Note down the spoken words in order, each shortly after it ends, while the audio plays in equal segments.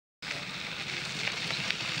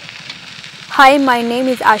Hi, my name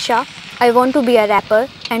is Asha. I want to be a rapper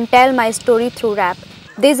and tell my story through rap.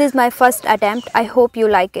 This is my first attempt. I hope you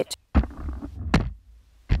like it.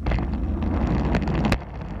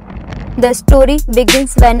 The story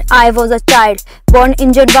begins when I was a child, born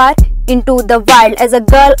in Jadhav into the wild. As a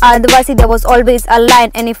girl, Adivasi, there was always a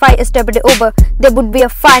line, and if I stepped over, there would be a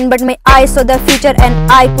fine. But my eyes saw the future,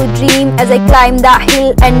 and I could dream as I climbed the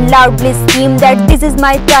hill and loudly scream that this is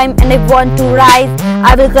my time and I want to rise.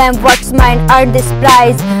 I will climb what's mine, earn this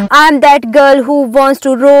prize. I'm that girl who wants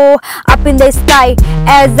to roar up in the sky.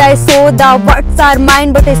 As I saw the words are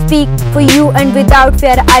mine, but I speak for you, and without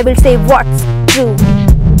fear I will say what's true.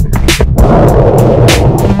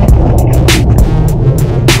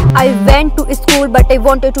 I went to school but I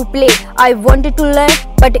wanted to play. I wanted to learn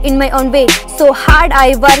but in my own way. So hard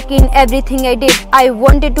I work in everything I did. I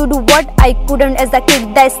wanted to do what I couldn't as a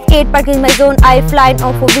kid. The skate park is my zone. I fly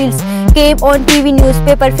off of wheels. Came on TV,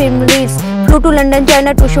 newspaper, film reels. Flew to London,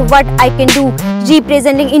 China to show what I can do.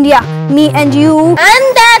 Representing India, me and you. I'm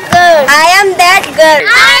that girl. I am that girl.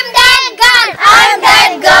 I'm that girl. I'm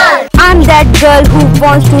that girl. I'm that girl who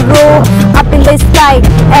wants to roar up in the sky.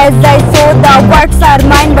 As I saw the words are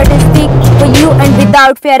mine, but I speak for you, and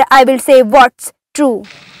without fear I will say what's true.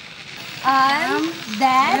 I'm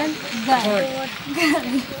that girl.